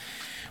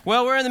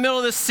Well, we're in the middle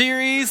of this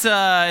series.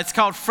 It's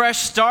called Fresh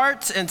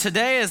Start, and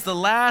today is the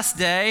last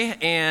day,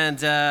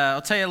 and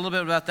I'll tell you a little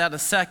bit about that in a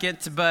second,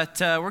 but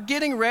we're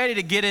getting ready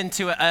to get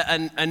into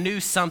a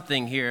new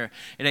something here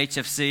at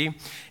HFC,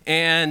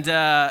 and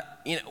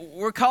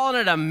we're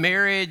calling it a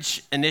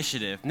marriage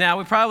initiative. Now,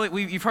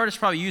 you've heard us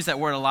probably use that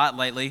word a lot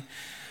lately,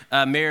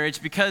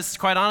 marriage, because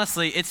quite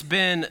honestly, it's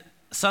been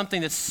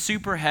something that's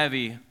super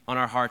heavy on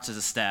our hearts as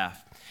a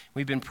staff.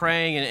 We've been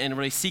praying and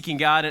really seeking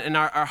God, and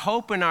our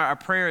hope and our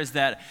prayer is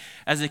that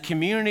as a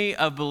community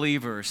of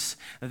believers,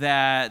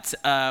 that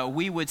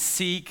we would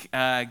seek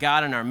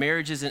God in our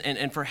marriages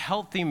and for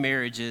healthy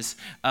marriages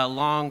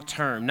long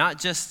term, not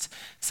just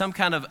some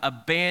kind of a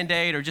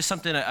Band-Aid or just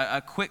something,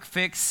 a quick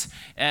fix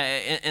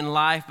in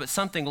life, but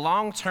something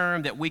long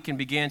term that we can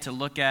begin to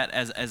look at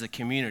as a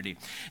community.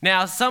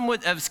 Now, some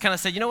would have kind of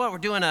said, you know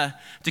what,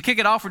 to kick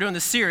it off, we're doing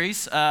this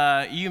series,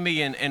 you,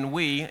 me, and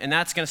we, and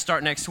that's going to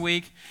start next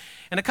week.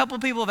 And a couple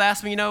of people have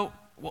asked me,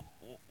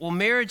 well,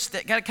 marriage,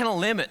 that kind of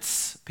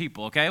limits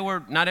people, okay?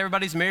 Not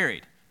everybody's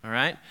married, all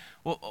right?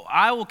 Well,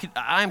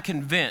 I'm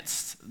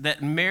convinced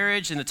that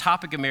marriage and the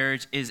topic of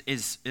marriage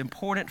is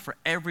important for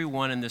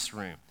everyone in this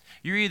room.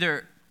 You're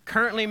either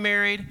currently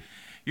married,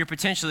 you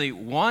potentially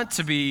want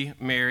to be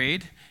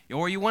married,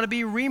 or you want to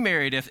be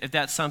remarried if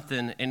that's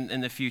something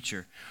in the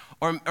future.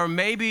 Or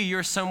maybe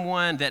you're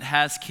someone that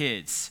has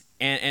kids.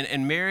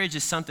 And marriage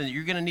is something that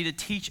you're going to need to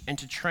teach and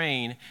to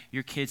train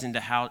your kids into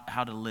how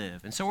to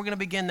live. And so we're going to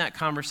begin that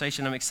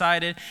conversation. I'm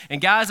excited.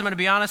 And guys, I'm going to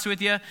be honest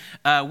with you.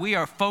 We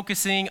are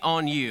focusing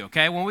on you,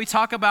 okay? When we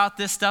talk about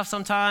this stuff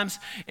sometimes,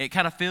 it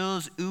kind of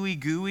feels ooey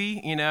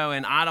gooey,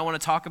 and I don't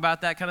want to talk about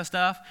that kind of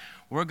stuff.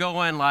 We're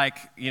going like,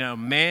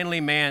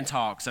 manly man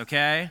talks,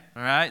 okay?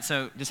 All right?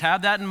 So just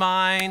have that in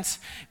mind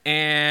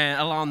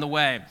and along the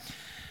way,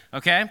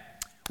 okay?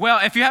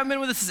 Well, if you haven't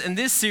been with us in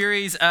this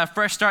series,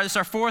 Fresh Start, this is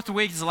our fourth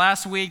week, this is the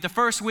last week. The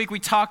first week we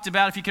talked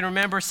about, if you can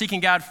remember,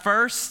 seeking God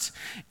first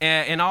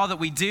in all that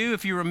we do.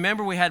 If you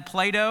remember, we had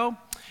Play-Doh.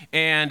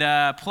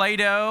 And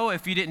Play-Doh,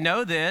 if you didn't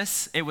know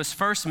this, it was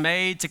first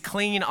made to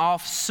clean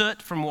off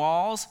soot from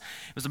walls.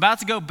 It was about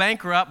to go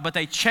bankrupt, but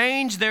they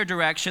changed their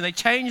direction, they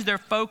changed their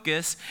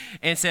focus,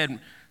 and said,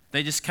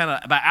 they just kind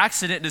of, by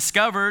accident,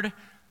 discovered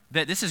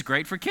that this is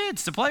great for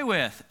kids to play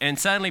with. And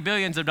suddenly,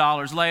 billions of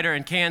dollars later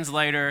and cans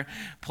later,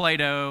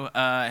 Play-Doh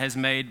has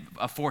made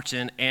a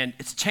fortune, and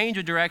it's changed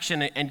the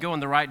direction and go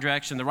in the right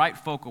direction, the right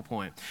focal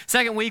point.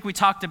 Second week, we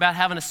talked about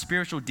having a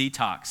spiritual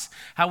detox,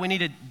 how we need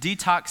to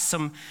detox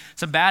some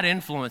bad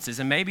influences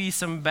and maybe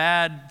some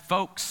bad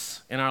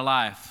folks in our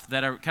life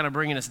that are kind of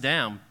bringing us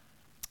down.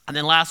 And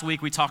then last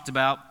week, we talked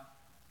about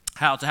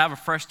how to have a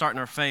fresh start in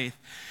our faith,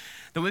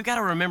 that we've got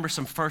to remember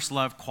some first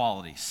love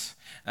qualities.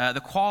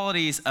 The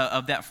qualities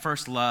of that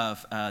first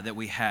love that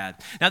we had.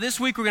 Now, this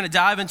week we're going to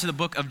dive into the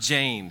book of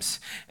James.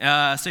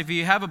 So if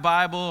you have a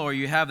Bible or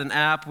you have an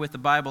app with the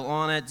Bible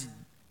on it,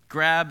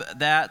 grab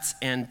that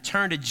and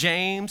turn to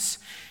James,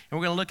 and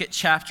we're going to look at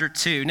chapter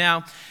 2.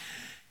 Now,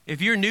 if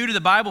you're new to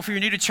the Bible, if you're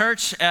new to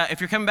church, if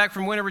you're coming back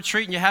from winter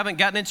retreat and you haven't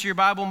gotten into your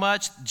Bible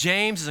much,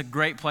 James is a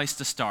great place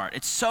to start.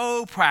 It's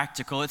so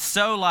practical. It's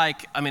so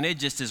it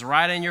just is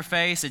right in your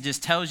face. It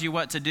just tells you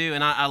what to do,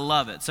 and I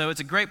love it. So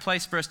it's a great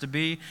place for us to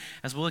be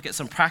as we look at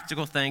some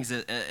practical things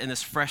in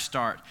this fresh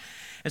start.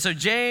 And so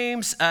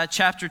James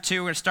chapter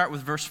 2, we're going to start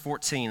with verse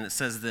 14. It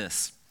says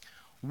this: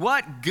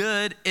 "What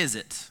good is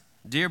it,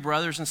 dear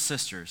brothers and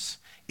sisters,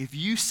 if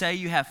you say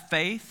you have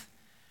faith,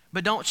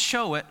 but don't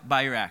show it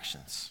by your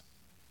actions?"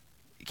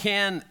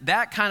 Can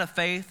that kind of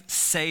faith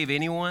save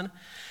anyone?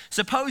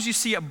 Suppose you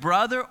see a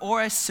brother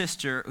or a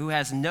sister who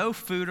has no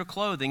food or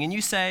clothing, and you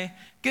say,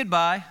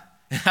 "Goodbye,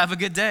 have a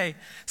good day.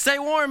 Stay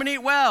warm and eat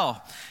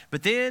well."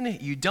 But then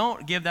you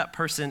don't give that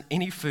person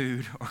any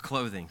food or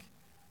clothing.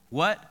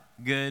 What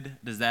good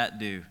does that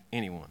do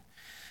anyone?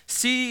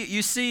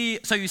 You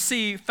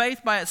see,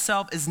 faith by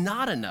itself is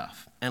not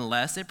enough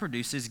unless it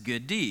produces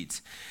good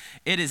deeds.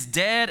 It is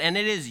dead and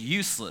it is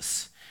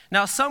useless.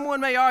 Now,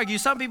 someone may argue,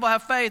 some people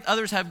have faith,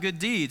 others have good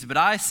deeds. But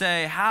I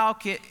say, how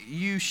can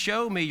you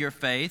show me your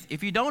faith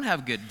if you don't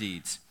have good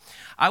deeds?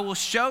 I will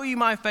show you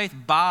my faith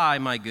by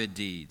my good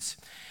deeds.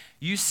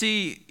 You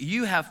see,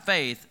 you have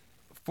faith,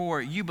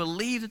 for you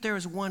believe that there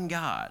is one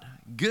God.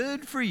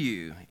 Good for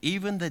you.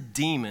 Even the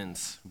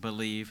demons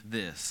believe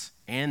this,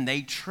 and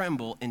they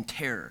tremble in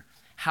terror.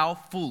 How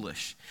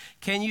foolish.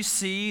 Can you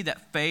see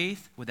that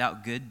faith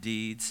without good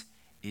deeds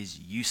is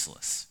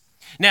useless?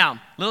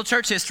 Now, little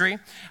church history,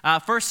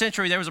 first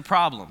century, there was a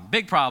problem,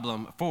 big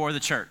problem for the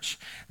church.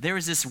 There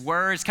was this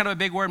word, it's kind of a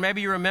big word, maybe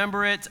you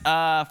remember it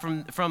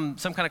from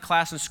some kind of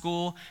class in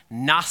school,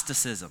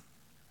 Gnosticism.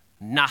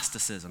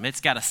 Gnosticism. It's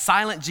got a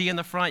silent G in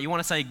the front. You want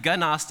to say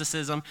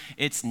Gnosticism,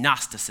 it's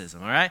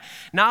Gnosticism, all right?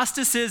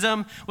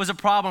 Gnosticism was a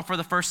problem for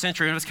the first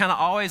century. It was kind of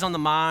always on the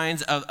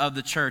minds of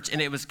the church,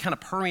 and it was kind of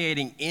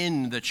permeating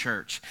in the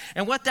church.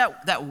 And what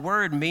that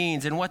word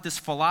means and what this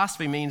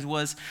philosophy means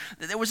was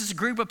that there was this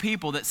group of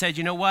people that said,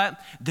 you know what?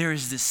 There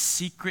is this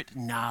secret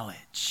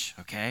knowledge,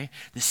 okay?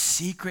 The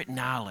secret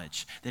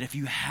knowledge that if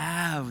you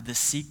have the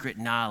secret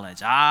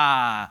knowledge,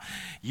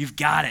 you've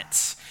got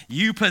it.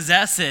 You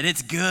possess it.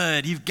 It's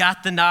good. You've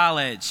got the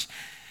knowledge.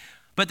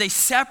 But they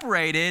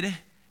separated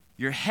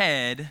your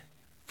head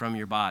from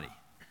your body,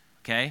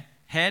 okay?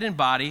 Head and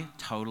body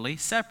totally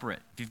separate.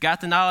 If you've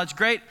got the knowledge,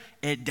 great.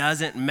 It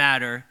doesn't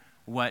matter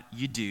what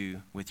you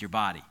do with your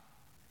body.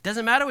 It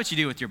doesn't matter what you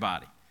do with your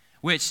body,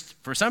 which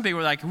for some people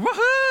are like,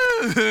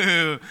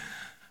 woohoo!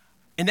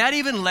 And that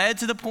even led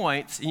to the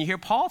point, and you hear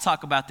Paul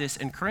talk about this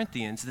in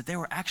Corinthians, that they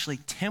were actually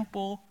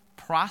temple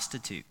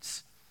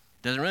prostitutes.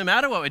 Doesn't really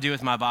matter what we do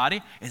with my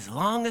body as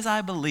long as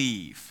I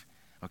believe.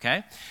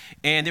 Okay?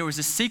 And there was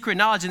a secret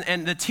knowledge,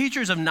 and the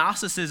teachers of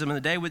Gnosticism in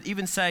the day would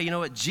even say, you know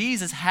what,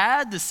 Jesus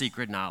had the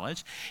secret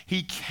knowledge.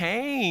 He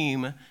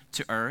came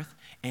to earth,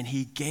 and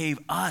he gave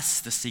us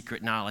the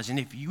secret knowledge. And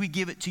if we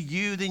give it to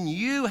you, then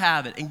you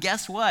have it. And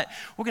guess what?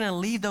 We're going to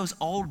leave those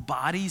old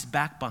bodies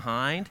back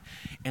behind,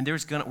 and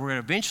we're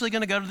eventually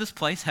going to go to this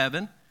place,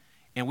 heaven,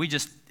 and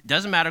it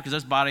doesn't matter because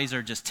those bodies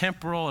are just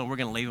temporal, and we're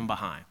going to leave them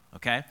behind,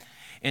 okay?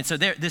 And so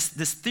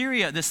this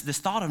theory, this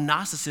thought of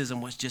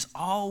Gnosticism was just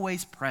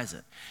always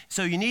present.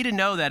 So you need to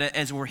know that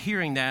as we're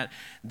hearing that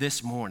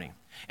this morning.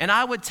 And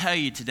I would tell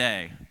you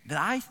today that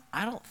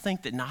I don't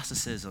think that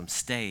Gnosticism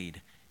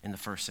stayed in the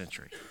first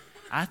century.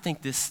 I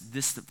think this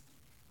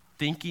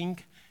thinking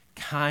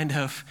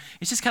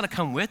it's just kind of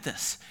come with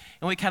us.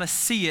 And we kind of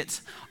see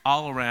it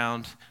all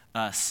around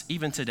us,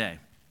 even today.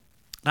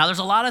 Now, there's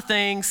a lot of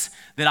things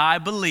that I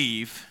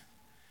believe,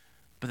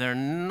 but they're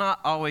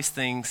not always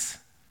things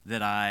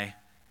that I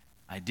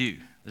do.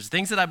 There's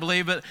things that I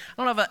believe, but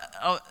I don't know if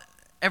I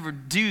ever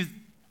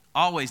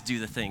always do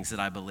the things that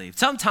I believe.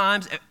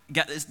 Sometimes,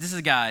 this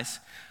is guys,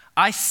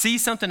 I see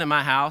something in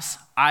my house,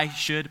 I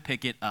should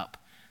pick it up.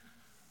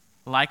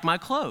 Like my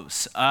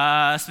clothes,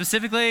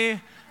 specifically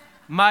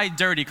my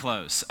dirty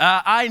clothes.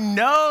 I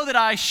know that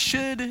I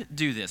should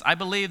do this. I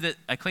believe that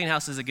a clean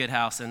house is a good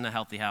house and a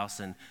healthy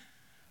house.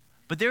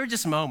 But there are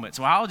just moments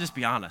where I'll just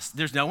be honest.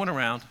 There's no one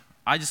around.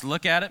 I just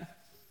look at it.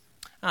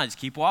 I just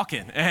keep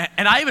walking.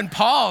 And I even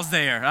pause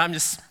there. I'm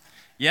just,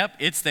 yep,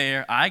 it's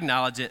there. I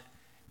acknowledge it,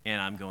 and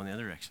I'm going the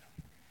other direction.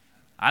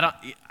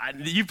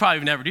 You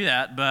probably never do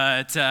that,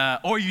 but,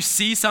 or you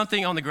see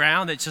something on the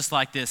ground that's just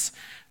like this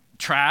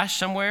trash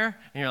somewhere,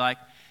 and you're like,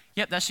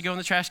 yep, that should go in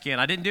the trash can.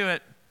 I didn't do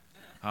it.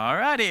 All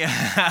righty.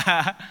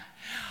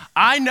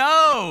 I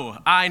know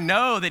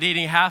that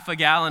eating half a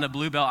gallon of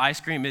Bluebell ice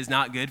cream is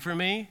not good for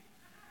me,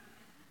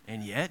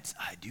 and yet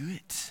I do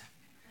it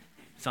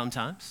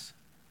sometimes.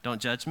 Don't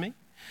judge me.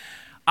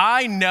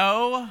 I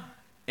know,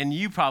 and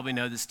you probably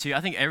know this too,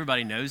 I think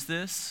everybody knows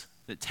this,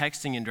 that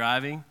texting and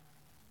driving,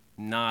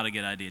 not a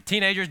good idea.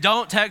 Teenagers,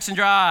 don't text and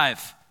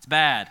drive. It's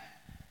bad.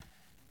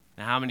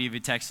 Now, how many of you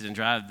texted and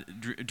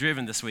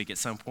driven this week at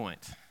some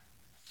point?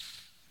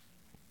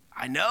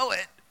 I know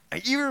it.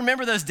 You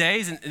remember those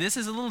days, and this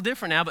is a little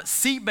different now, but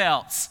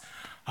seatbelts.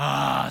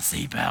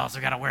 Seatbelts,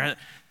 I got to wear it.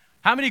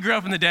 How many grew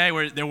up in the day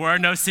where there were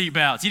no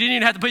seatbelts? You didn't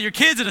even have to put your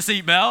kids in a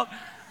seatbelt.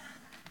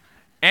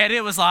 And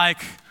it was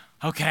like,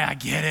 okay, I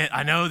get it.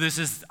 I know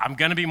I'm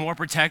going to be more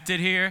protected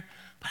here,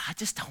 but I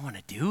just don't want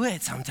to do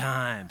it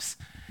sometimes.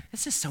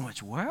 It's just so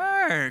much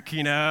work,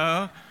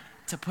 to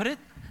put it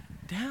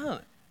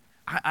down.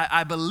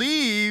 I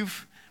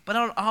believe, but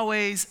I don't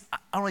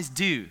always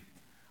do.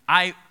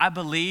 I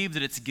believe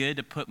that it's good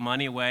to put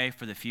money away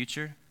for the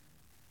future.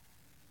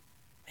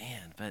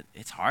 Man, but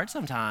it's hard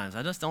sometimes.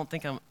 I just don't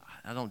think I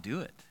don't do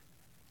it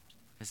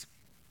as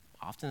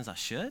often as I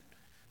should.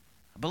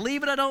 I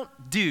believe, but I don't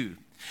do.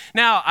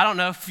 Now, I don't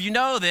know if you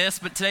know this,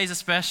 but today's a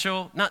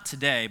special, not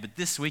today, but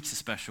this week's a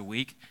special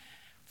week.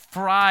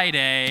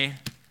 Friday,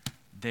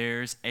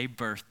 there's a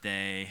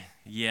birthday.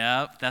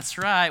 Yep, that's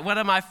right. One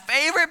of my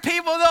favorite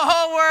people in the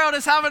whole world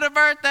is having a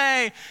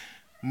birthday.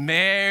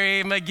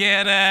 Mary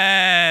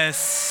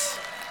McGinnis.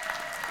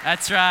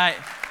 That's right.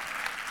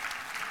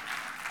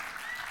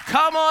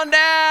 Come on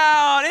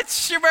down.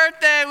 It's your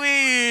birthday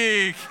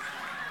week.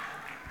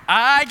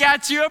 I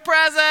got you a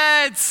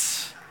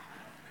present.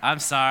 I'm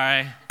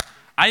sorry.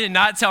 I did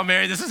not tell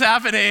Mary this was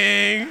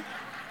happening.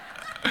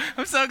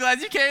 I'm so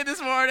glad you came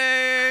this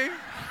morning.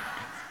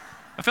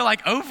 I feel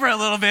like Oprah a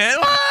little bit.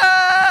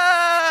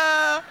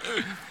 Whoa!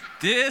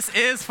 This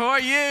is for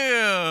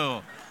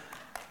you.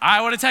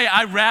 I want to tell you,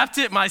 I wrapped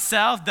it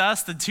myself,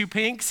 thus the two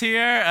pinks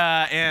here,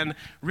 and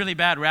really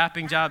bad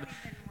wrapping job.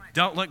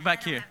 Don't look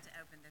back here.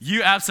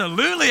 You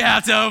absolutely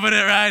have to open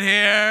it right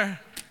here.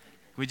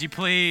 Would you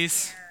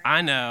please?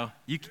 I know.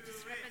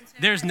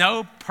 There's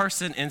no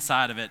person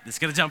inside of it that's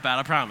going to jump out,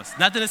 I promise.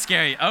 Nothing to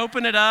scare you.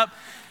 Open it up.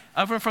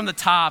 Open from the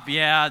top.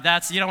 Yeah,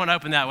 you don't want to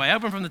open that way.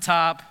 Open from the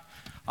top.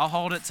 I'll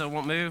hold it so it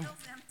won't move.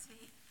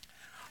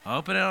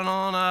 Open it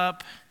on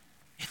up.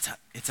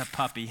 It's a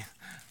puppy.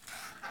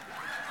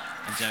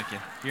 I'm joking.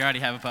 You already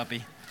have a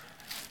puppy.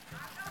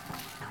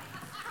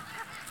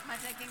 Am I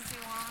taking too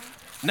long?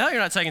 No,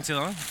 you're not taking too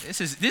long. This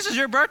is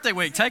your birthday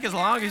week. Take as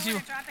long as you.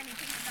 Don't drop any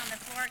pieces on the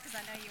floor because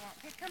I know you won't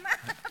pick them up.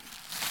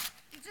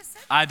 You just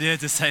said. I did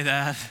just say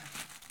that.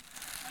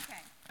 Okay.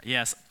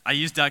 Yes, I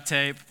use duct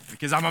tape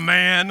because I'm a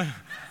man.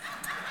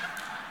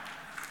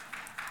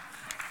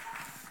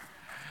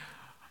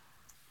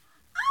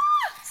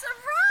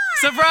 Surprise!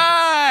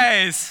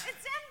 Surprise!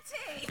 It's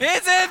empty.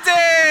 It's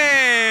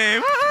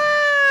empty!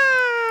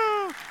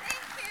 Woohoo!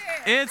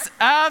 Thank you. It's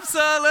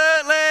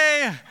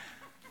absolutely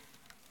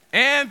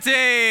empty.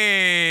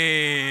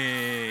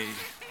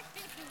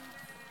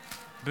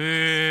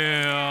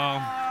 Boo.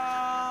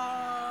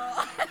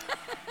 Oh.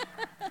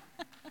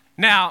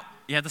 Now,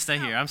 you have to stay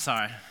here. I'm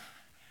sorry.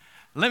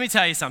 Let me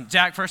tell you something.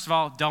 Jack, first of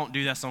all, don't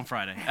do this on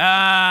Friday.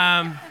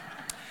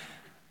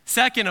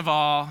 Second of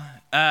all,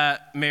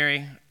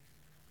 Mary,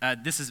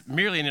 this is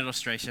merely an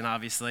illustration,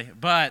 obviously,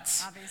 but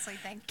Obviously,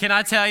 thank you. can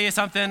I tell you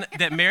something?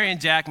 That Mary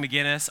and Jack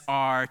McGinnis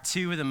are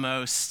two of the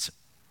most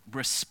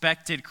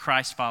respected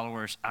Christ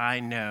followers I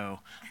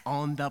know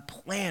on the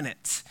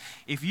planet.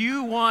 If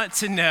you want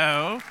to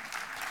know,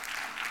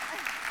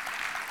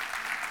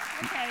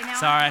 Okay, now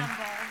Sorry. I'm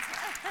humbled.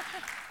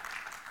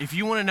 if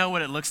you want to know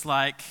what it looks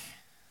like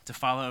to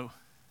follow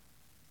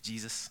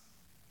Jesus,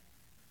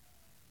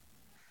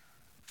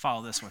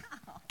 follow this one.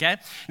 Okay?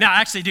 Now,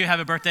 I actually do have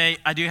a birthday.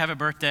 I do have a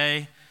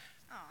birthday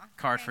Aw,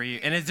 card for thank you.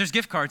 And there's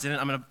gift cards in it.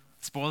 I'm going to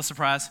spoil the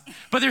surprise.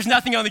 But there's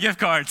nothing on the gift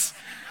cards.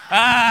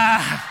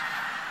 I'm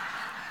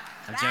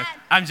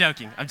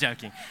joking.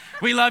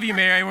 We love you,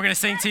 Mary. We're going to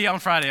sing to you on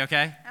Friday,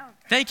 okay? Okay.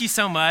 Thank you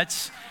so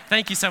much.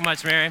 Thank you so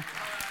much, Mary.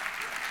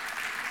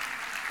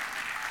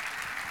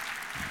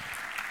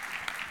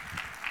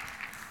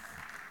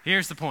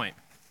 Here's the point.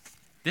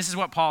 This is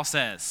what Paul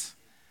says.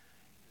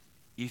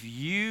 If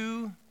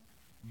you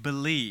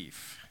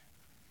believe,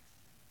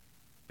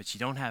 but you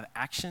don't have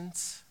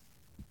actions,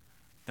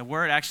 the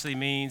word actually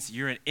means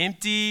you're an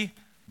empty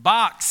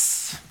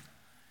box.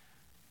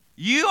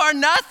 You are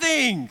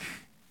nothing.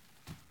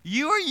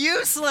 You are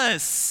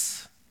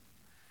useless.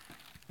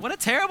 What a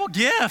terrible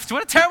gift.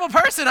 What a terrible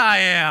person I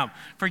am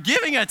for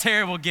giving a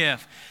terrible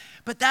gift.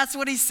 But that's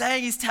what he's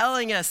saying. He's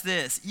telling us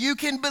this. You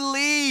can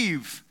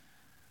believe.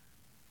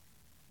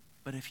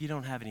 But if you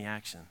don't have any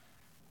action,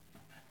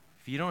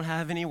 if you don't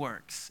have any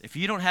works, if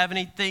you don't have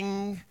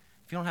anything,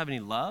 if you don't have any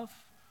love,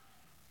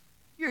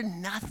 you're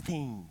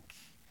nothing.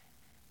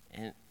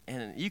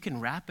 And you can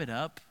wrap it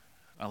up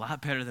a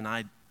lot better than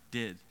I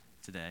did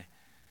today.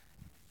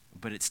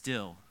 But it's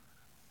still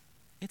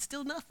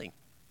nothing.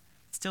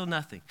 It's still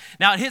nothing.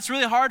 Now, it hits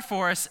really hard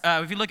for us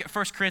if you look at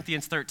 1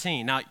 Corinthians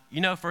 13. Now,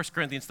 you know 1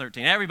 Corinthians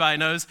 13. Everybody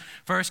knows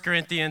 1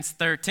 Corinthians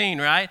 13,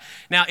 right?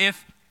 Now,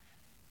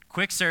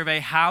 quick survey,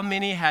 how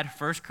many had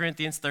 1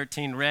 Corinthians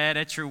 13 read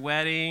at your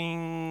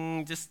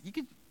wedding?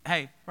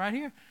 Right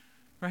here.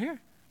 A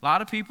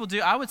lot of people do.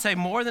 I would say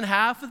more than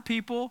half of the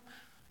people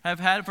have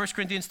had 1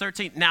 Corinthians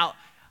 13. Now,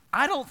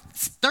 1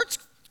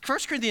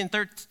 Corinthians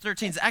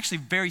 13 is actually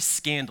very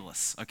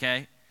scandalous,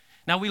 okay?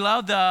 Now, we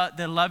love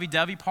the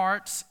lovey-dovey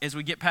parts as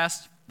we get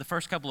past the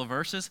first couple of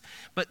verses,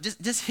 but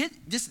just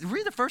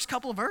read the first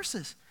couple of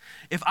verses.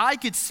 If I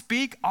could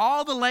speak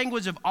all the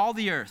language of all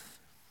the earth,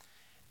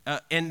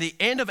 and the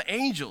end of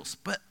angels,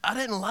 but I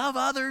didn't love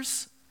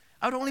others,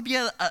 I would only be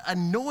a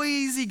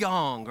noisy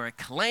gong or a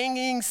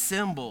clanging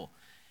cymbal.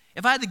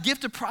 If I had the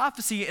gift of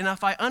prophecy and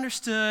if I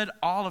understood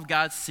all of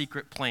God's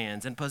secret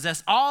plans and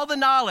possessed all the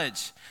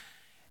knowledge,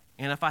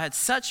 and if I had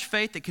such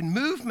faith that could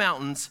move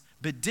mountains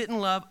but didn't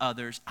love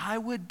others, I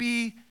would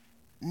be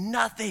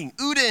nothing.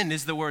 Uden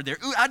is the word there.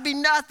 I'd be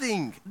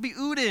nothing. I'd be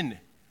uden.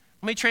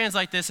 Let me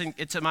translate this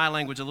into my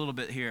language a little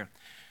bit here.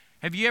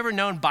 Have you ever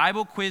known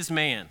Bible quiz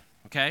man?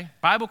 Okay,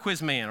 Bible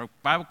quiz man or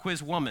Bible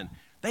quiz woman.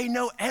 They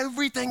know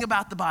everything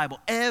about the Bible,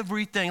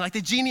 everything, like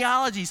the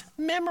genealogies,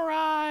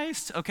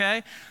 memorized,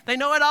 okay? They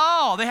know it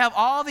all. They have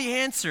all the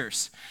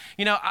answers.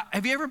 You know,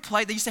 have you ever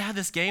played, they used to have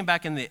this game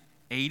back in the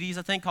 80s,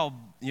 I think, called,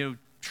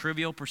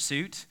 Trivial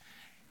Pursuit.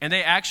 And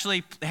they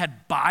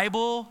had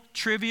Bible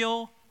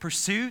Trivial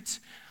Pursuit.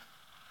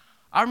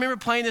 I remember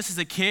playing this as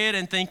a kid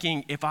and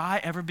thinking, if I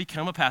ever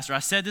become a pastor, I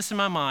said this in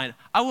my mind,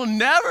 I will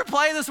never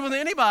play this with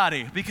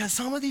anybody because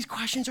some of these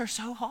questions are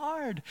so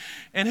hard.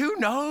 And who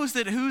knows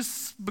that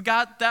who's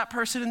got that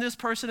person and this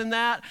person and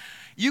that?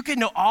 You can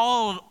know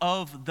all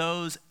of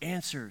those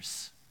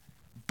answers.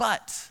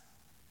 But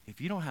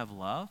if you don't have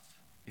love,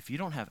 if you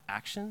don't have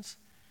actions,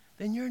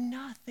 then you're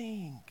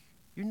nothing.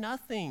 You're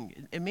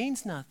nothing. It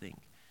means nothing.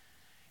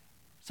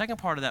 Second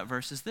part of that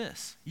verse is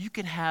this. You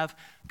can have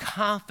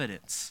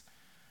confidence.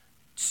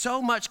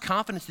 So much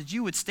confidence that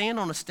you would stand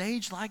on a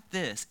stage like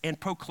this and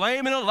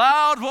proclaim in a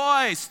loud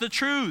voice the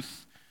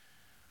truth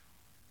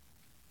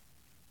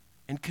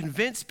and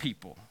convince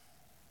people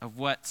of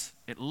what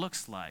it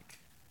looks like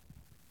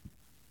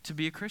to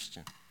be a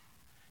Christian.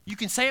 You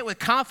can say it with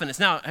confidence.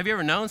 Now, have you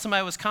ever known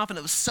somebody who was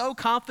confident, was so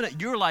confident,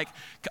 you're like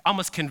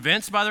almost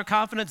convinced by their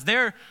confidence?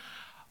 They're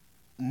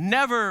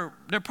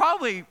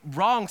probably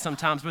wrong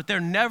sometimes, but they're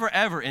never,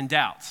 ever in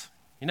doubt.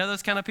 You know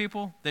those kind of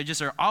people? They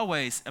just are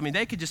always,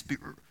 they could just be,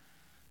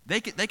 they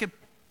could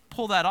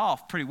pull that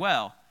off pretty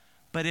well.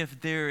 But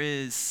if there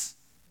is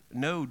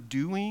no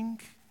doing,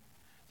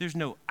 there's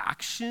no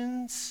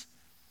actions,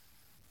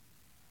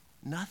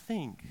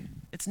 nothing.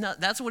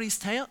 That's what he's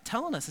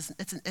telling us.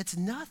 It's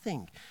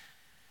nothing.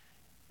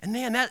 And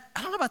man, I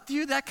don't know about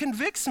you, that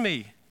convicts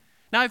me.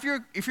 Now, if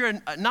you're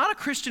not a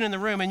Christian in the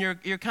room and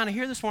you're kind of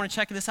here this morning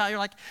checking this out, you're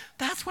like,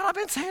 that's what I've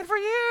been saying for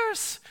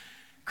years.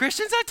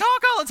 Christians, they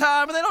talk all the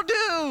time, but they don't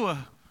do.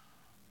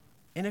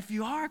 And if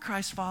you are a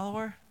Christ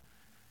follower,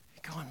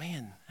 you're going,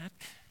 man,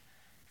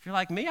 if you're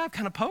like me, I'm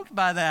kind of poked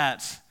by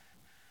that.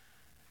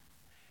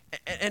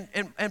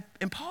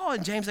 And Paul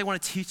and James, they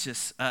want to teach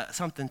us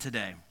something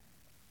today.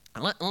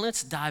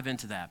 Let's dive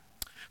into that.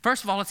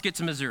 First of all, let's get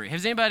to Missouri.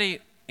 Has anybody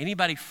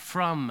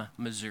from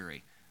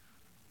Missouri?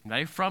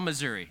 Anybody from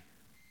Missouri?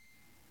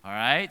 All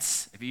right.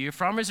 If you're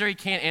from Missouri, you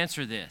can't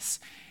answer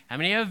this. How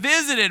many have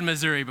visited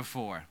Missouri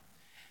before?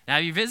 Now,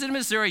 if you visited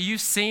Missouri,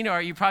 you've seen,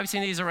 or you've probably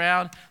seen these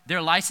around,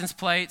 their license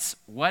plates.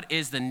 What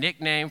is the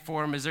nickname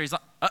for Missouri?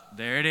 Oh,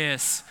 there it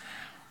is.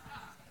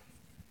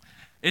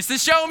 It's the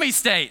Show Me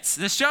States.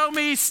 The Show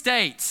Me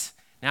States.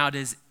 Now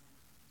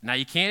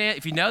you can't,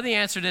 if you know the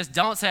answer to this,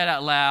 don't say it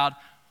out loud.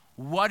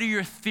 What are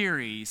your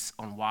theories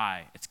on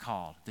why it's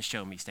called the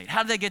Show Me State?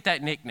 How did they get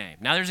that nickname?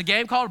 Now, there's a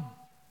game called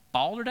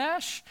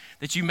Balderdash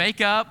that you make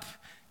up,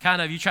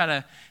 you try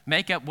to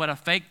make up what a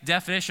fake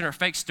definition or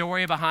fake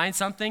story behind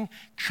something.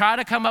 Try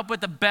to come up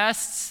with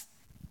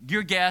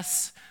your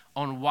guess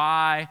on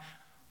why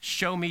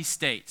Show Me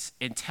States,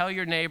 and tell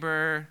your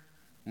neighbor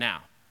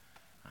now.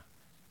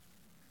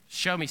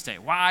 Show Me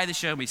State. Why the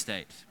Show Me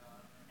State?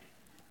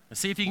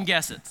 Let's see if you can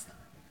guess it.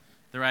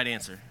 The right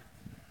answer.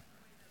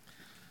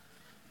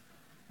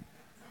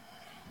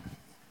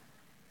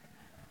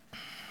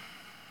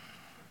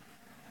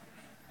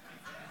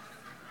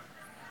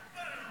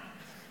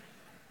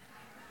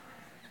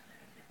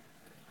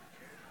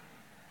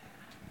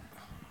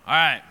 All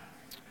right.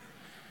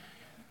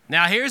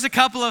 Now, here's a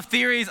couple of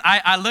theories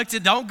I looked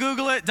at. Don't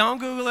Google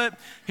it.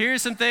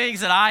 Here's some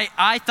things that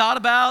I thought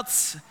about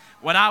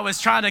when I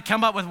was trying to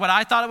come up with what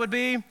I thought it would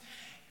be.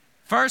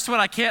 First one,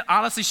 I can't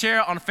honestly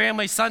share on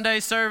Family Sunday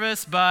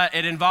service, but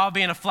it involved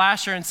being a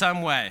flasher in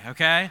some way,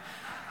 okay?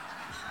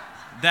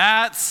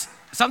 That's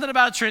something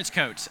about a trench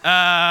coat.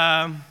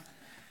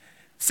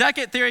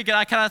 Second theory,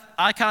 I kind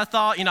of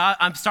thought,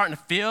 I'm starting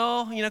to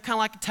feel, kind of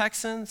like a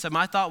Texan. So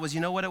my thought was, you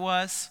know what it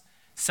was?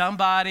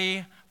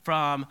 Somebody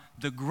from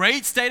the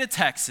great state of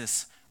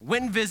Texas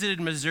went and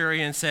visited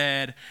Missouri and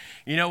said,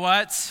 you know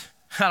what?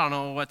 I don't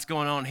know what's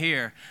going on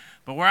here,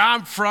 but where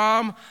I'm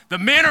from, the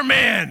men are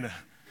men.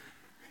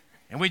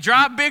 And we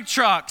drive big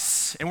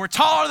trucks, and we're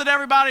taller than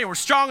everybody, and we're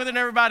stronger than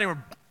everybody.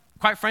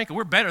 Quite frankly,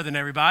 we're better than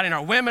everybody, and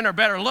our women are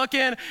better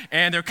looking,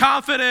 and they're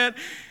confident,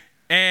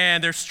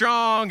 and they're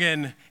strong.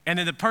 And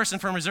then the person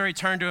from Missouri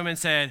turned to him and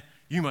said,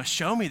 you must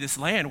show me this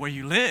land where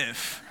you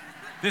live.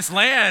 This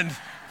land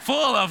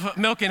full of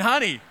milk and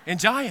honey and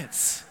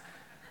giants.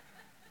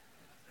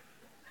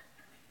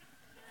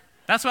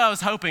 That's what I was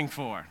hoping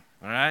for,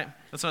 all right?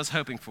 That's what I was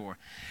hoping for.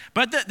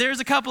 But there's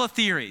a couple of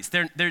theories.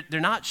 They're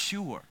not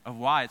sure of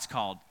why it's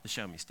called the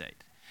Show Me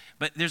State.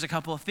 But there's a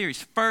couple of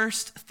theories.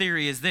 First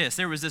theory is this.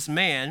 There was this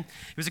man.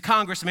 He was a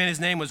congressman.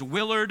 His name was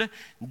Willard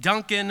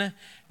Duncan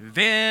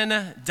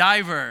Van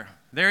Diver.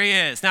 There he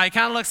is. Now, he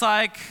kind of looks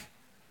like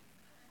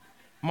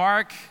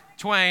Mark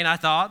Twain, I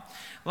thought.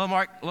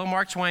 Little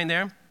Mark Twain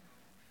there.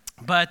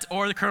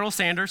 Or the Colonel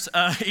Sanders,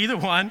 either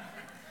one.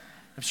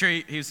 I'm sure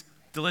he was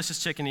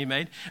delicious chicken he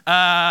made.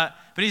 But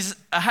he's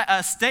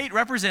a state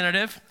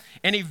representative,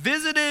 and he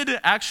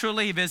visited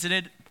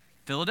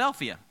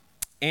Philadelphia.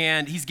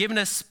 And he's given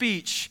a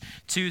speech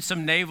to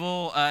some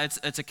naval,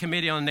 it's a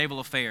committee on naval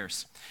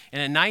affairs.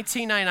 And in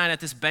 1999 at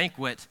this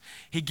banquet,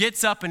 he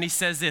gets up and he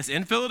says this,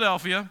 in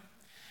Philadelphia,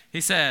 he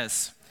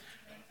says,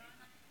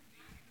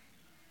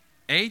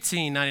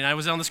 1899,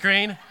 was it on the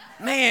screen?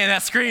 Man,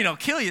 that screen will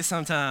kill you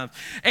sometime.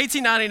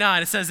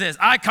 1899, it says this,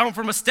 I come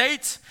from a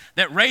state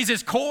that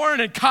raises corn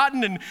and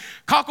cotton and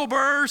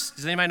cockleburrs.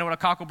 Does anybody know what a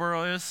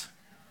cocklebur is?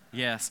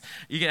 Yes.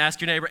 You can ask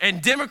your neighbor.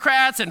 And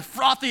Democrats and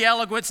frothy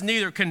eloquence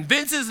neither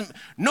convinces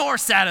nor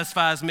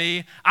satisfies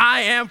me.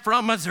 I am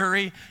from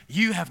Missouri.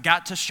 You have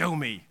got to show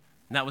me.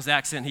 And that was the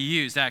accent he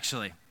used,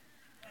 actually.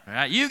 All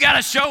right, you got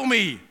to show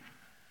me.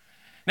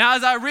 Now,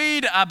 as I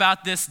read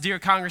about this dear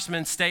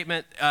congressman's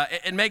statement,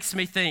 it makes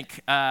me think,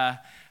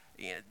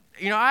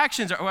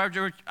 actions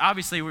are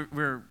obviously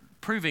we're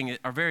proving it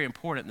are very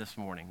important this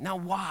morning. Now,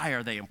 why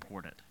are they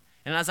important?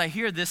 And as I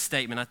hear this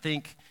statement, I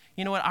think,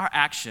 you know what, our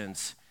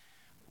actions,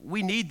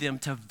 we need them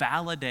to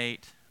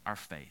validate our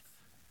faith.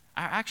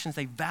 Our actions,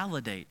 they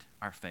validate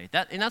our faith.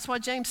 And that's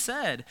what James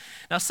said.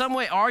 Now, some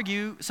may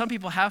argue, some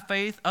people have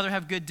faith, others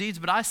have good deeds,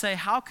 but I say,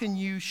 how can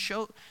you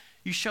show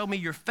me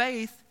your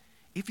faith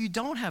if you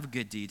don't have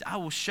good deeds, I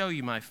will show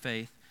you my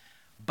faith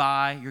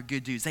by your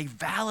good deeds. They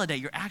validate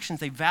your actions.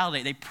 They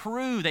validate. They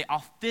prove. They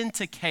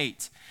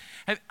authenticate.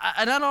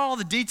 I don't know all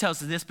the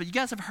details of this, but you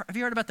guys have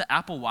you heard about the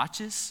Apple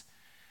Watches?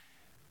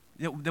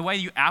 The way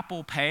you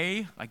Apple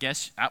Pay, I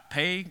guess,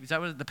 Pay, is that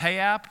what the Pay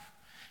app?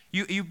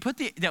 You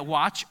put that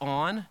watch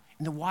on,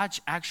 and the watch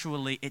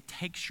actually, it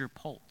takes your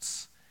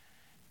pulse.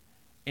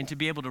 And to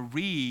be able to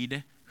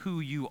read who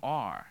you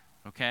are,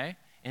 okay?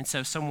 And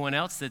so someone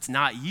else that's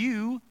not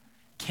you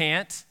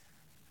can't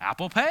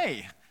Apple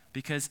Pay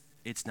because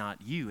it's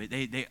not you.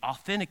 They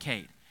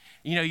authenticate.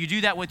 You know, you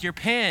do that with your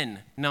PIN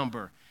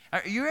number.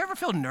 You ever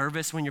feel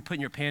nervous when you're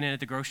putting your PIN in at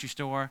the grocery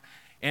store?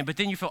 But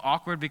then you feel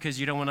awkward because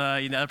you don't want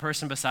to, the other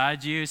person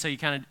beside you, so you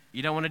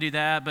don't want to do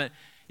that. But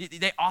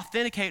they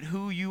authenticate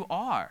who you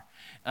are.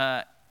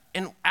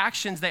 In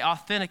actions, they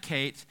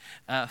authenticate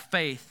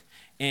faith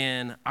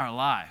in our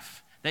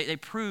life. They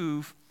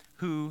prove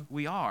who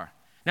we are.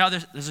 Now,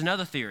 there's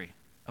another theory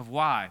of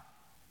why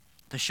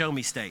the show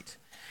me state.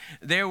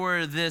 There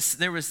was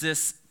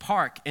this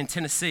park in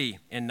Tennessee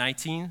in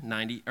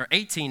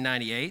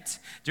 1898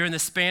 during the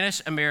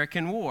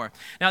Spanish-American War.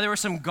 Now, there were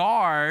some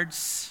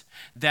guards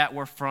that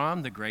were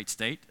from the great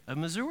state of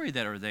Missouri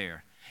that are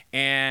there.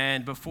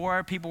 And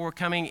before people were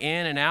coming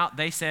in and out,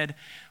 they said,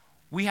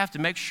 we have to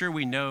make sure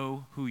we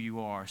know who you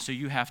are. So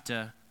you have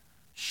to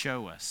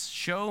show us.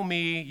 Show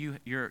me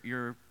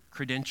your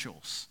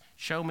credentials.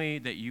 Show me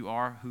that you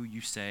are who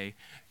you say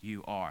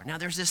you are. Now,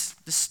 there's this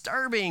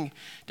disturbing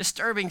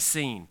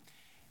scene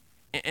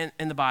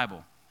in the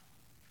Bible.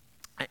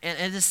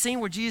 And this scene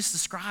where Jesus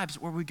describes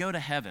where we go to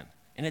heaven,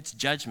 and it's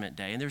judgment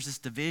day, and there's this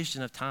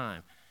division of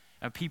time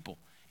of people,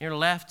 in the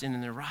left and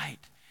in the right.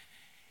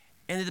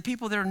 And the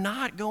people that are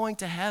not going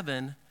to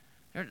heaven,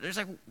 they're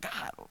like,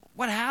 God,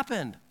 what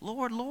happened?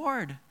 Lord,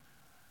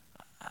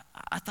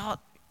 I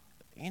thought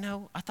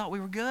we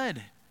were good.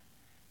 He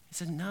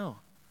said, no,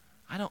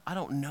 I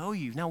don't know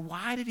you. Now,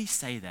 why did he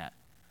say that?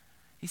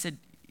 He said,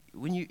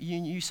 when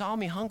you saw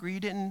me hungry, you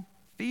didn't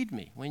feed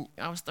me. When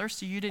I was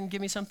thirsty, you didn't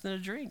give me something to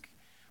drink.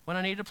 When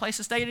I needed a place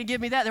to stay, you didn't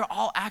give me that. They're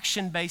all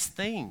action-based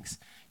things.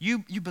 You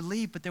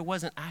believed, but there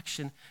wasn't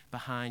action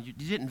behind you.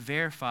 You didn't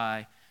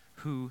verify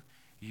who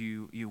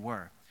you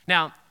were.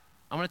 Now,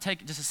 I'm going to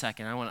take just a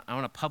second. I want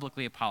to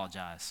publicly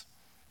apologize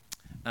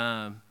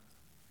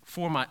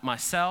for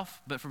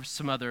myself, but for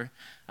some other,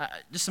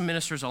 just some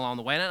ministers along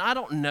the way. And I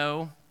don't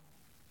know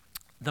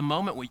the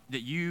moment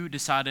that you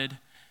decided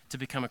to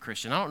become a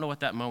Christian. I don't know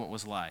what that moment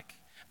was like.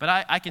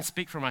 But I can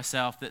speak for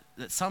myself that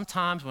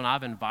sometimes when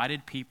I've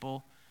invited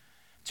people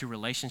to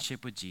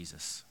relationship with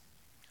Jesus,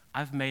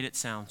 I've made it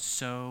sound it's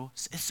so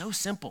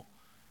simple.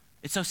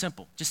 It's so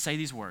simple. Just say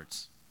these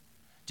words.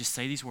 Just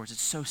say these words.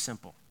 It's so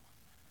simple.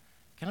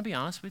 Can I be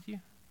honest with you?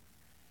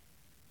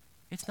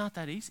 It's not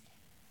that easy.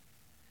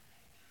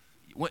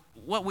 What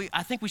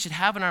I think we should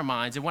have in our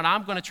minds, and what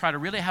I'm going to try to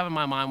really have in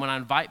my mind when I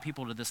invite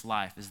people to this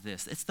life is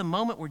this. It's the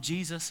moment where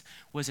Jesus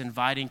was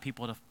inviting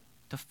people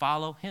to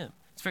follow him.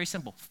 It's very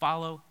simple.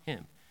 Follow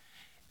him.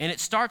 And it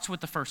starts with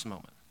the first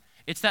moment.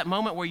 It's that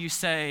moment where you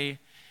say,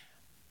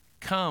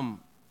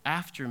 come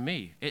after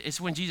me.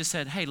 It's when Jesus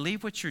said, hey,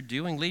 leave what you're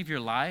doing, leave your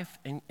life,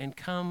 and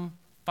come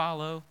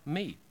follow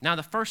me. Now,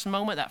 the first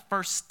moment, that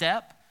first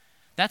step,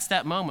 that's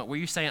that moment where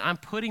you're saying, I'm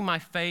putting my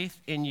faith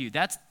in you.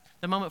 That's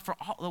the moment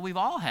that we've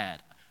all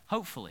had,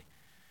 hopefully,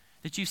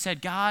 that you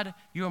said, God,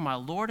 you are my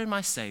Lord and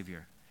my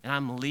Savior, and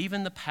I'm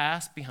leaving the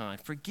past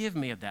behind. Forgive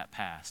me of that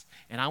past,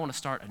 and I want to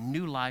start a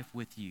new life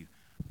with you.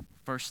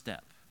 First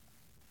step.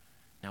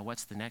 Now,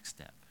 what's the next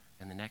step?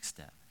 And the next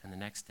step, and the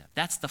next step.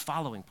 That's the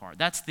following part.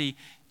 That's the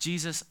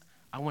Jesus,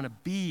 I want to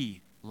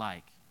be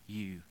like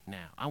you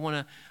now. I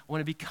want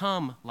to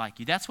become like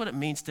you. That's what it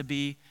means to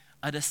be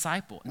a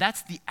disciple.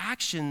 That's the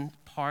action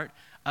part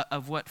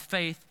of what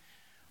faith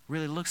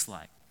really looks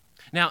like.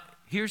 Now,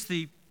 here's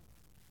the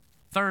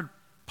third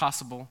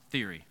possible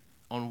theory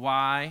on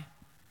why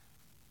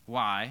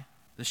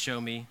the show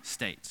me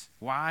state.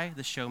 Why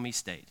the show me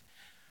state.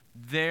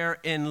 They're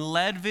in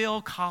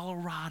Leadville,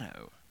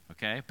 Colorado,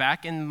 okay,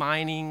 back in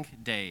mining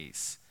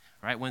days,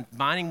 right, when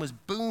mining was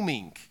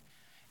booming,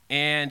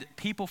 and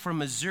people from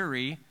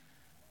Missouri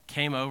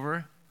came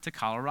over to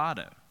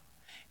Colorado,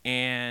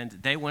 and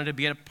they wanted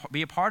to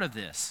be a part of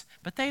this,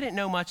 but they didn't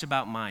know much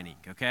about mining,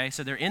 okay,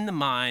 so they're in the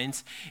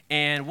mines,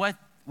 and what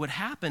would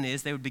happen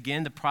is they would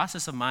begin the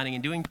process of mining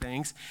and doing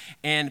things,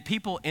 and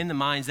people in the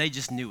mines, they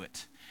just knew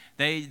it.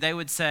 They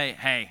would say,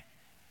 hey,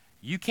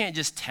 you can't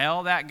just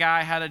tell that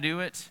guy how to do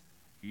it.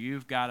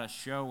 You've got to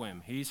show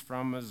him. He's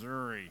from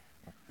Missouri.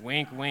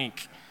 Wink,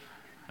 wink.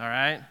 All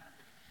right?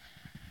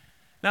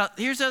 Now,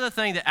 here's the other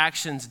thing that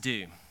actions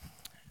do.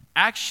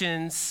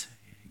 Actions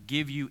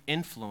give you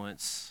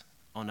influence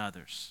on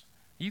others.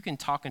 You can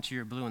talk until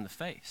you're blue in the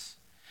face,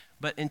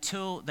 but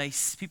until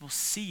people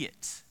see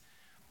it,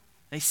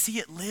 they see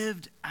it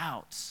lived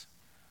out,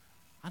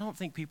 I don't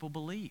think people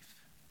believe.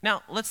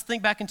 Now, let's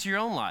think back into your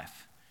own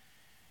life.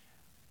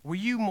 Were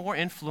you more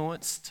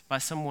influenced by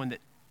someone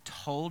that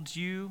told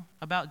you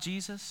about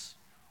Jesus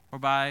or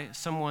by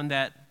someone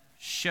that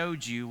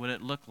showed you what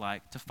it looked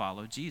like to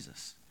follow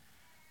Jesus.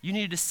 You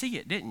needed to see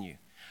it, didn't you?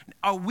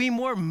 Are we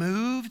more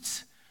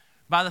moved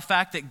by the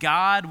fact that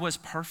God was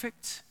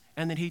perfect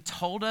and that he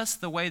told us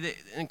the way that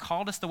and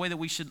called us the way that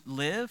we should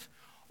live?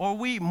 Or are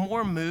we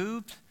more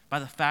moved by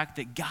the fact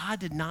that God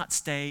did not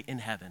stay in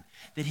heaven,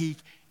 that he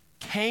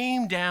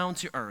came down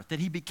to earth, that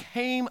he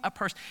became a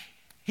person?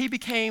 He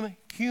became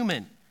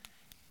human.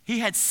 He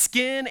had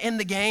skin in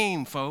the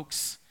game,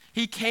 folks.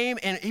 He came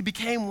and he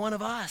became one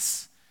of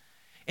us.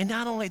 And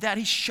not only that,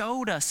 he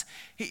showed us,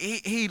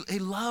 he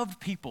loved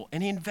people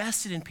and he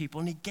invested in people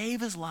and he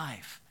gave his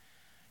life.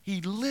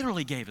 He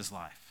literally gave his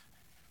life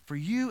for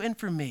you and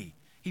for me.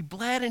 He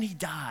bled and he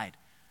died.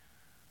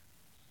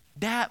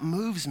 That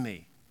moves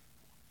me.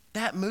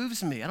 That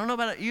moves me. I don't know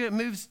about you,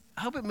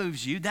 I hope it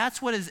moves you.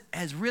 That's what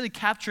has really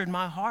captured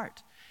my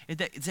heart.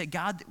 It's that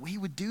God, he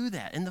would do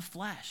that in the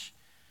flesh.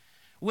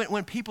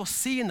 When people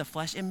see in the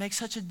flesh, it makes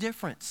such a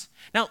difference.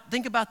 Now,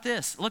 think about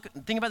this.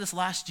 Think about this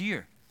last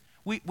year.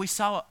 We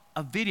saw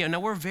a video.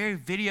 Now, we're very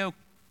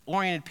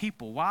video-oriented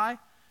people. Why?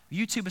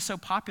 YouTube is so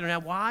popular now.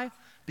 Why?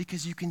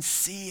 Because you can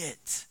see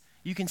it.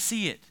 You can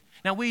see it.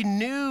 Now, we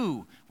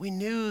knew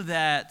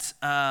that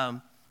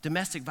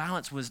domestic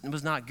violence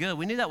was not good.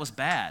 We knew that was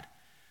bad.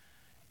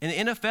 And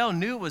the NFL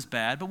knew it was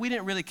bad, but we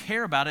didn't really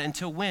care about it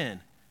until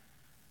when?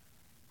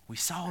 We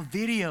saw a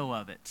video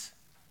of it.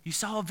 You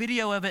saw a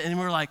video of it, and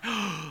we're like,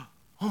 oh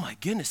my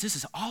goodness, this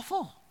is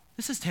awful.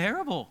 This is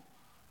terrible.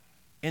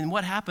 And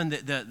what happened?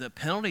 The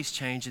penalties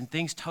changed and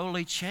things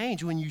totally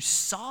changed when you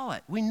saw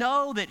it. We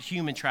know that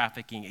human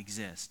trafficking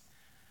exists.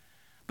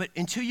 But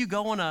until you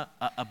go on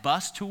a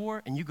bus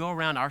tour and you go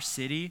around our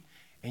city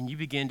and you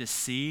begin to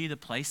see the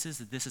places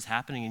that this is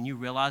happening and you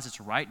realize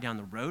it's right down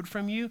the road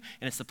from you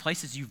and it's the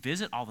places you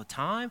visit all the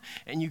time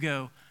and you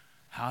go,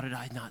 how did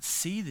I not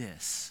see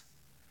this?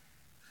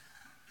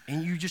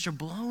 And you just are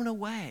blown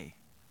away.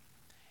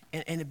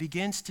 And it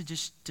begins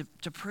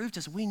to prove to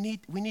us we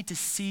need to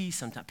see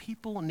sometimes.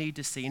 People need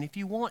to see. And if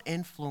you want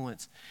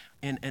influence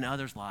in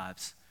others'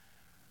 lives,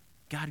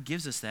 God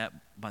gives us that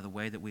by the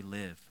way that we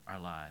live our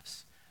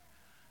lives.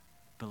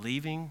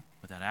 Believing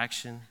without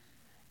action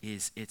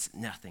it's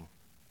nothing.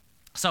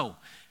 So, a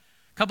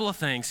couple of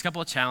things, a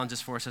couple of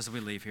challenges for us as we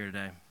leave here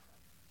today.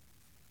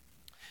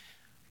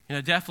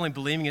 Definitely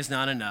believing is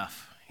not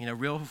enough.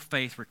 Real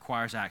faith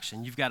requires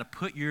action. You've got to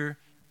put your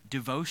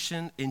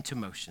devotion into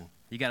motion.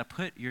 You got to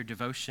put your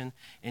devotion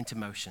into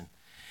motion.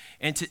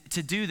 And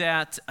to do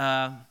that,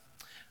 a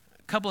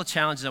couple of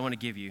challenges I want to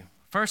give you.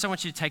 First, I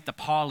want you to take the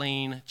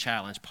Pauline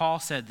challenge. Paul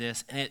said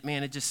this, and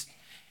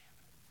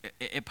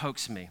it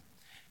pokes me.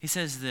 He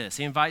says this,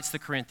 he invites the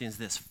Corinthians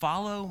this,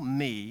 follow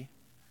me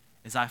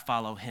as I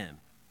follow him.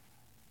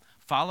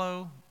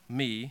 Follow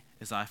me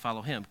as I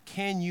follow him.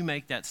 Can you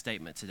make that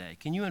statement today?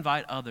 Can you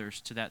invite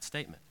others to that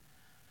statement?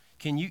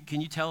 Can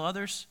you tell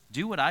others,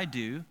 do what I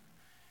do,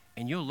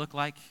 and you'll look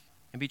like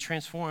and be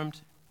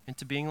transformed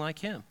into being like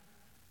him?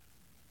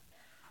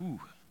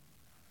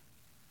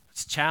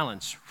 It's a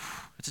challenge.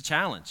 It's a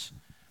challenge.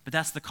 But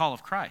that's the call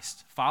of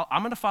Christ.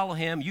 I'm going to follow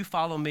him, you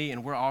follow me,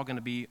 and we're all going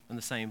to be in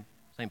the same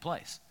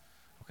place.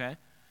 Okay?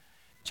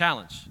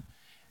 Challenge.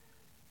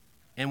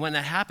 And when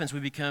that happens, we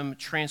become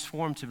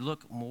transformed to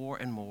look more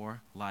and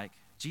more like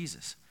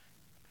Jesus.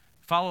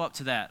 Follow up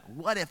to that.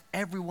 What if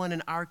everyone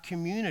in our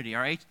community,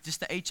 just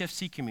the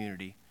HFC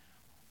community,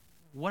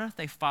 what if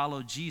they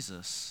follow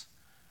Jesus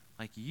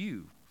like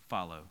you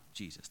follow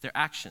Jesus? Their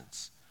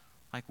actions.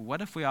 Like,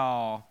 what if we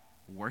all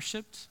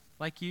worshiped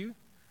like you?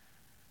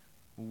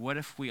 What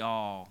if we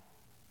all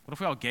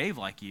gave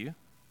like you?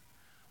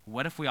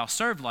 What if we all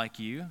served like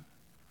you?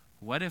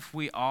 What if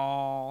we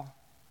all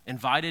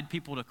invited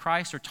people to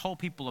Christ or told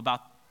people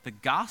about the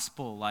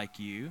gospel like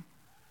you?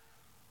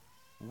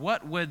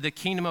 What would the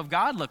kingdom of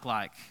God look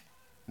like?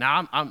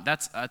 Now,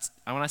 that's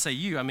when I say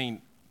you, I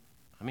mean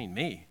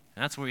me.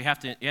 And that's where you have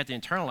to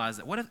internalize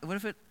that. What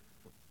if it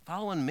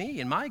following me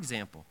and my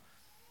example?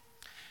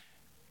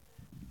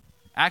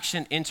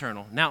 Action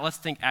internal. Now let's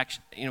think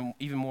action,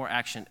 even more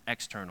action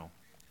external.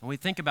 When we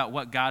think about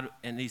what God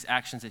and these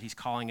actions that he's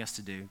calling us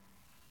to do,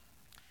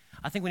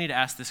 I think we need to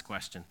ask this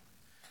question.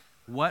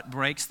 What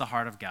breaks the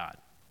heart of God?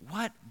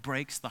 What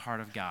breaks the heart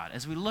of God?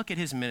 As we look at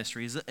his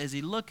ministry, as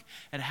he look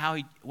at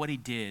what he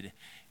did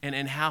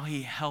and how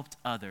he helped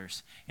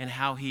others and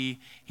how he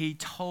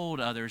told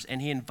others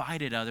and he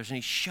invited others and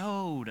he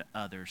showed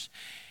others,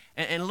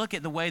 and look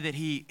at the way that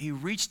he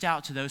reached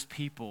out to those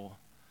people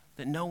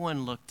that no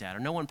one looked at or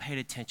no one paid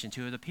attention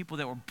to, the people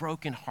that were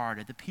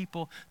brokenhearted, the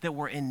people that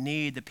were in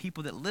need, the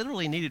people that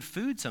literally needed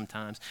food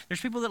sometimes.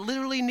 There's people that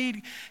literally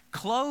need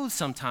clothes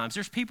sometimes.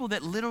 There's people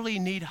that literally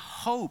need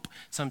hope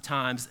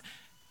sometimes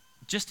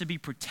just to be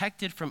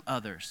protected from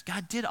others.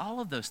 God did all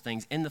of those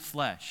things in the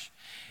flesh.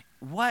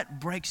 What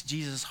breaks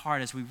Jesus'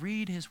 heart as we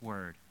read his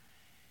word?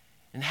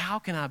 And how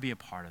can I be a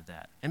part of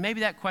that? And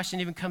maybe that question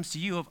even comes to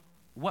you of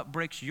what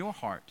breaks your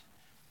heart?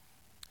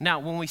 Now,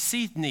 when we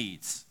see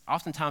needs,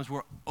 oftentimes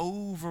we're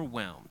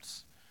overwhelmed.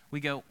 we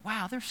go,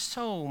 wow, there's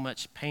so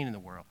much pain in the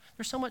world.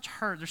 There's so much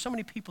hurt. There's so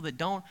many people that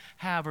don't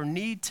have or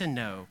need to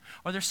know,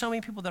 or there's so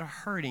many people that are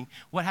hurting.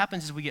 What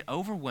happens is we get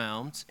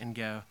overwhelmed and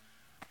go,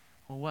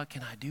 well, what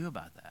can I do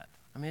about that?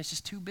 I mean, it's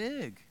just too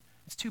big.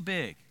 It's too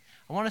big.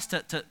 I want us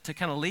to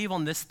kind of leave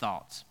on this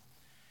thought.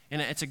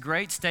 And it's a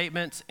great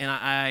statement, and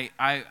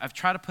I've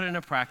tried to put it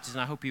into practice,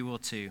 and I hope you will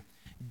too.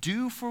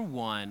 Do for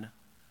one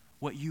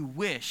what you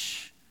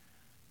wish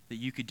that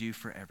you could do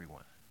for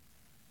everyone.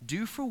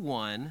 Do for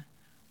one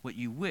what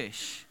you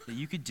wish that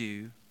you could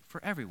do for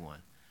everyone.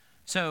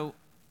 So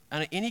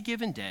on any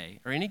given day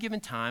or any given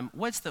time,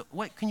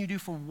 what can you do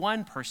for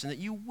one person that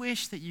you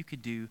wish that you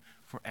could do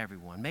for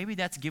everyone? Maybe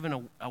that's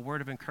giving a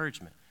word of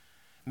encouragement.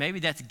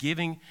 Maybe that's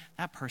giving,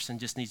 that person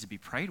just needs to be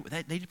prayed with.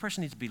 That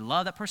person needs to be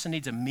loved. That person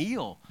needs a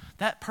meal.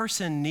 That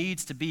person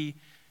needs to be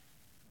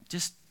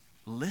just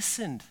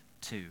listened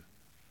to.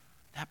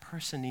 That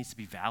person needs to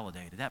be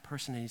validated. That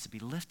person needs to be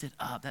lifted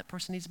up. That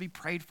person needs to be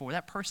prayed for.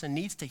 That person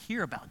needs to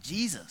hear about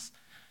Jesus.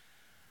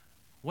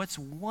 What's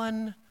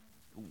one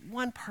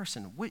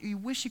person, what you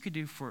wish you could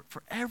do for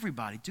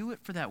everybody? Do it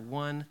for that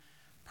one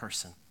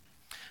person.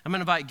 I'm going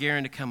to invite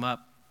Garen to come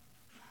up.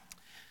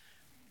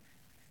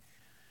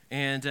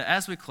 And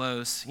as we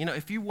close,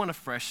 if you want a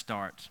fresh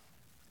start,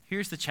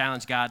 here's the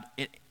challenge, God,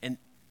 and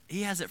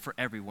he has it for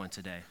everyone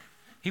today.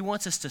 He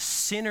wants us to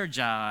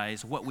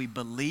synergize what we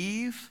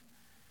believe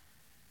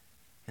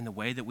and the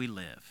way that we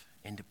live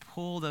and to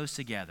pull those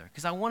together.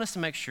 Because I want us to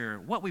make sure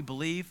what we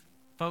believe,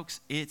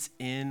 folks, it's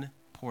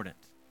important.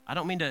 I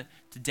don't mean to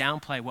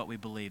downplay what we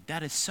believe.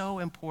 That is so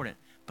important,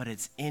 but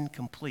it's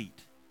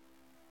incomplete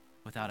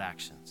without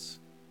actions.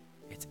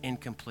 It's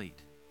incomplete.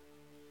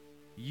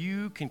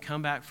 You can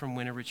come back from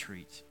winter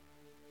retreat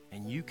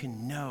and you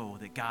can know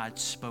that God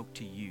spoke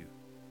to you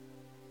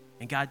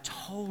and God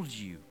told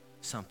you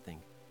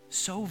something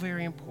so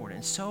very important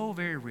and so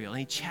very real, and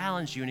he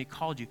challenged you and he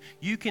called you.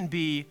 You can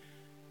be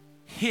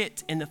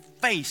hit in the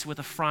face with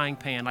a frying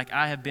pan like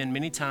I have been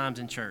many times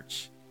in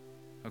church,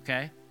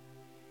 okay?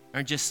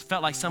 Or just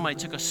felt like somebody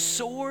took a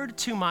sword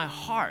to my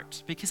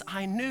heart because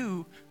I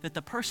knew that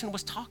the person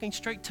was talking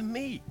straight to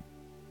me.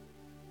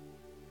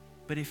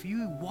 But if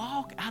you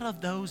walk out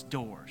of those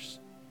doors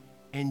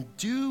and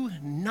do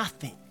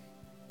nothing,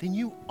 then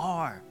you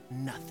are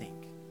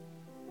nothing.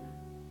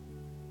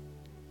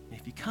 And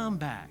if you come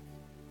back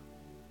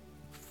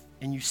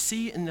and you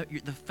see in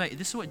the face,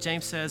 this is what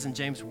James says in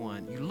James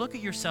 1. You look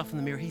at yourself in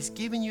the mirror. He's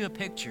giving you a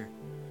picture.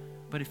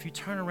 But if you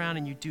turn around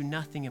and you do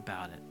nothing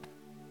about it,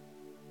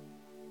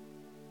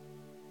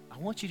 I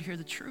want you to hear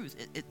the truth.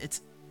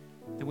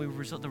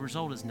 The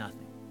result is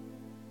nothing.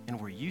 And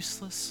we're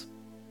useless.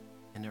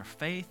 And their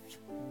faith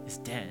is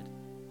dead.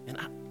 And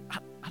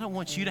I don't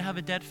want you to have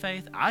a dead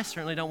faith. I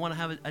certainly don't want to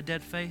have a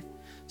dead faith.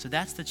 So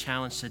that's the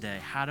challenge today.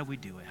 How do we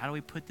do it? How do we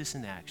put this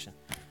into action?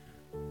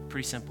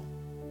 Pretty simple.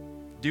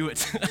 Do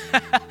it.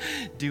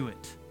 Do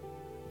it.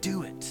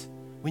 Do it.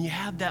 When you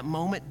have that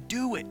moment,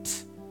 do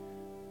it.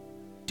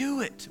 Do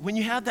it. When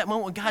you have that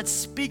moment when God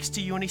speaks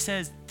to you and he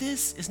says,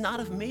 this is not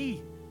of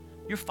me.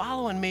 You're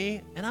following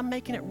me and I'm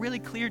making it really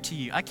clear to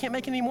you. I can't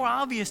make it any more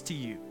obvious to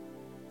you.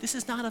 This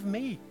is not of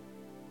me.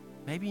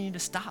 Maybe you need to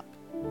stop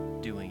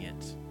doing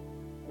it.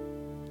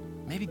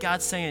 Maybe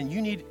God's saying,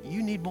 you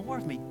need more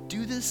of me.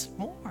 Do this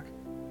more.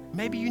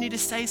 Maybe you need to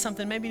say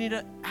something. Maybe you need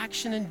to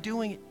action in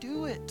doing it.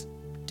 Do it.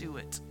 Do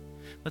it.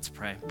 Let's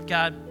pray.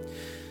 God,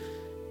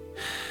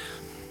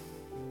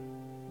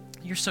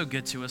 you're so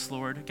good to us,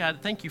 Lord. God,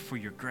 thank you for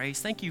your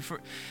grace. Thank you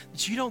for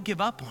that you don't give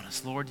up on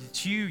us, Lord.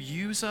 That you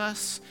use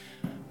us,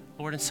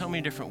 Lord, in so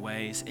many different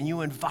ways. And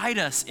you invite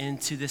us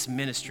into this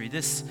ministry,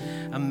 this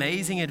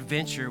amazing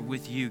adventure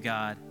with you,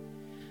 God.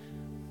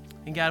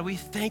 And God, we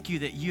thank you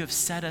that you have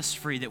set us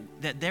free,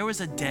 that there was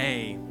a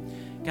day,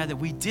 God, that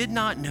we did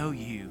not know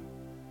you.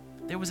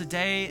 There was a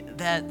day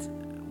that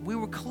we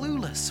were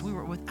clueless. We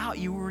were without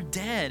you. We were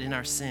dead in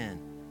our sin.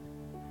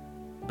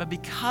 But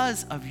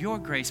because of your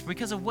grace,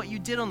 because of what you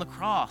did on the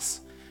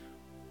cross,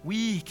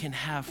 we can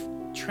have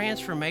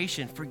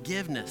transformation,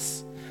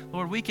 forgiveness.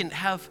 Lord, we can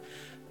have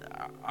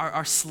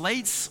our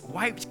slates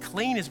wiped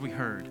clean, as we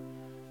heard.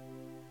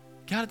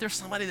 God, if there's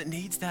somebody that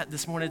needs that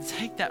this morning, to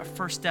take that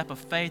first step of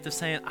faith of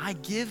saying, I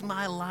give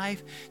my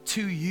life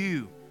to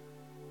you.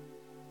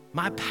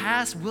 My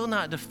past will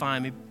not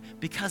define me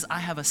because I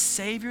have a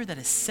Savior that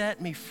has set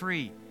me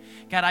free.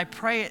 God, I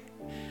pray it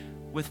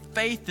with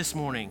faith this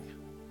morning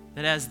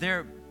that as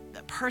that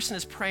person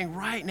is praying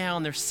right now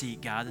in their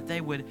seat, God, that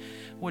they would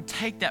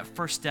take that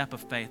first step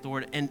of faith,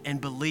 Lord,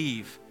 and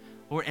believe,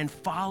 Lord, and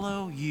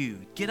follow you.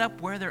 Get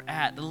up where they're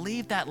at,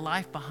 leave that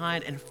life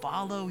behind and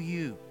follow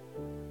you.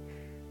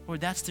 Lord,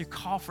 that's the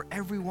call for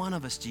every one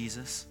of us,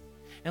 Jesus.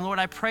 And Lord,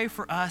 I pray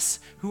for us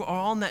who are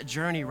on that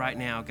journey right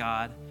now,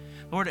 God.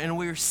 Lord, and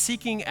we're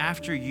seeking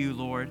after you,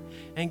 Lord.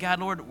 And God,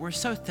 Lord, we're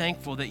so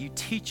thankful that you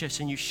teach us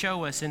and you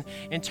show us, and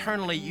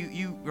internally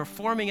you are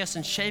forming us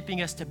and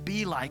shaping us to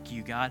be like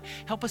you, God.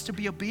 Help us to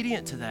be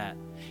obedient to that.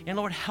 And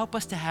Lord, help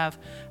us to have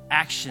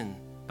action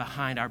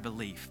behind our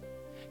belief.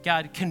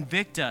 God,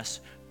 convict us,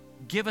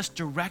 give us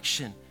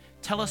direction,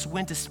 Tell us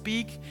when to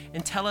speak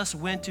and tell us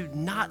when to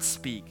not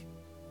speak.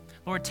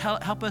 Lord,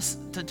 help us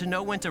to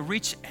know when to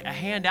reach a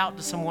hand out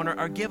to someone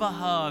or give a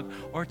hug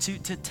or to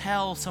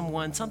tell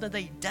someone something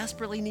they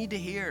desperately need to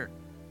hear.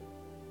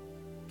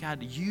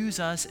 God, use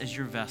us as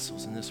your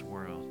vessels in this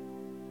world.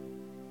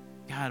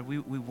 God, we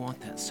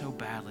want that so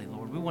badly,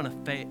 Lord. We want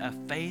a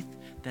faith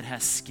that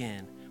has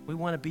skin. We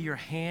want to be your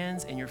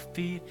hands and your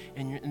feet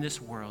in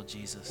this world,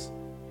 Jesus.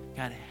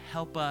 God,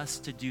 help us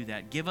to do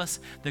that. Give us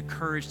the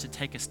courage to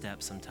take a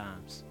step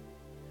sometimes.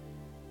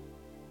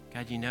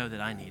 God, you know that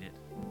I need it.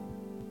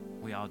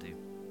 We all do.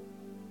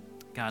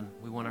 God,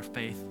 we want our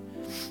faith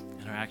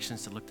and our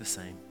actions to look the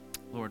same.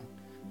 Lord,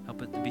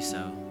 help it to be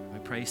so. We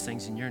praise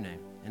things in your name.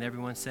 And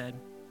everyone said,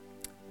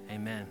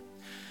 amen.